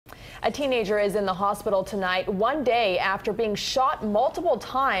A teenager is in the hospital tonight, one day after being shot multiple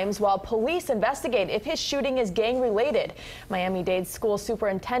times while police investigate if his shooting is gang-related. Miami-Dade school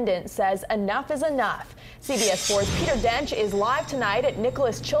superintendent says enough is enough. CBS 4's Peter Dench is live tonight at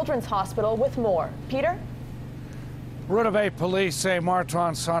Nicholas Children's Hospital with more. Peter? Marina Bay police say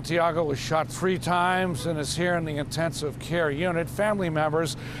Martwan Santiago was shot 3 times and is here in the intensive care unit. Family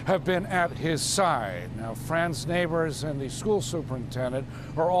members have been at his side. Now, friends, neighbors, and the school superintendent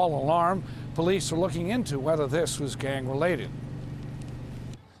are all alarmed. Police are looking into whether this was gang-related.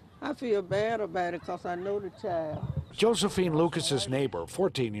 I feel bad about it because I know the child. Josephine Lucas's neighbor,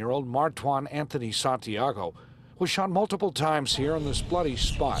 14-year-old Martwan Anthony Santiago, was shot multiple times here in this bloody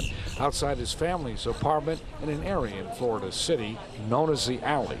spot outside his family's apartment in an area in Florida City known as the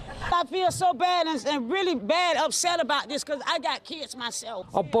Alley. I feel so bad and really bad, upset about this because I got kids myself.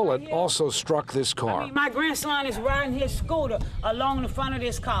 A bullet also struck this car. My grandson is riding his scooter along the front of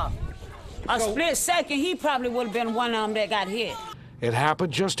this car. A split second, he probably would have been one of them that got hit. It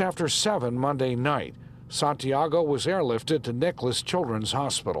happened just after 7 Monday night. Santiago was airlifted to Nicholas Children's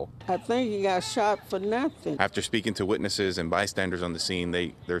Hospital. I think he got shot for nothing. After speaking to witnesses and bystanders on the scene,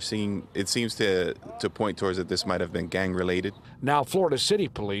 it seems to point towards that this might have been gang-related. Now Florida City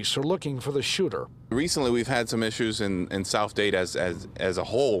police are looking for the shooter. Recently, we've had some issues in South Dade as a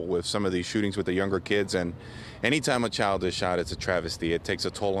whole with some of these shootings with the younger kids, and anytime a child is shot, it's a travesty. It takes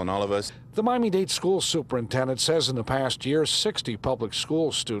a toll on all of us. The Miami-Dade school superintendent says in the past year, 60 public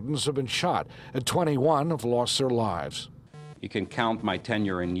school students have been shot and 21 have lost their lives. You can count my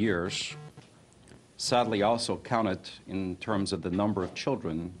tenure in years. Sadly, also count it in terms of the number of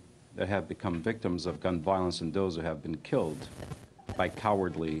children that have become victims of gun violence and those who have been killed by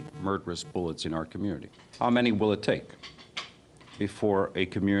cowardly, murderous bullets in our community. How many will it take before a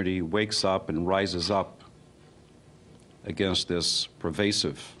community wakes up and rises up against this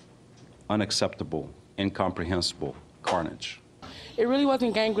pervasive, unacceptable, incomprehensible carnage? It really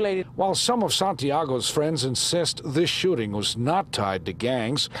wasn't gang-related. While some of Santiago's friends insist this shooting was not tied to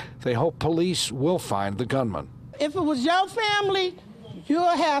gangs, they hope police will find the gunman. If it was your family, you'll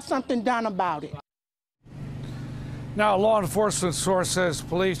have something done about it. Now, a law enforcement source says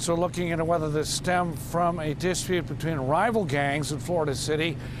police are looking into whether this stemmed from a dispute between rival gangs in Florida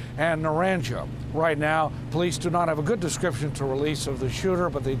City and Naranja. Right now, police do not have a good description to release of the shooter,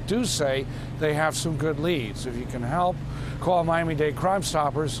 but they do say they have some good leads. If you can help, call Miami-Dade Crime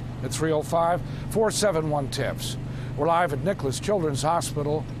Stoppers at 305-471-TIPS. We're live at Nicholas Children's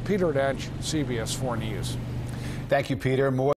Hospital. Peter Dench, CBS 4 News. Thank you, Peter. More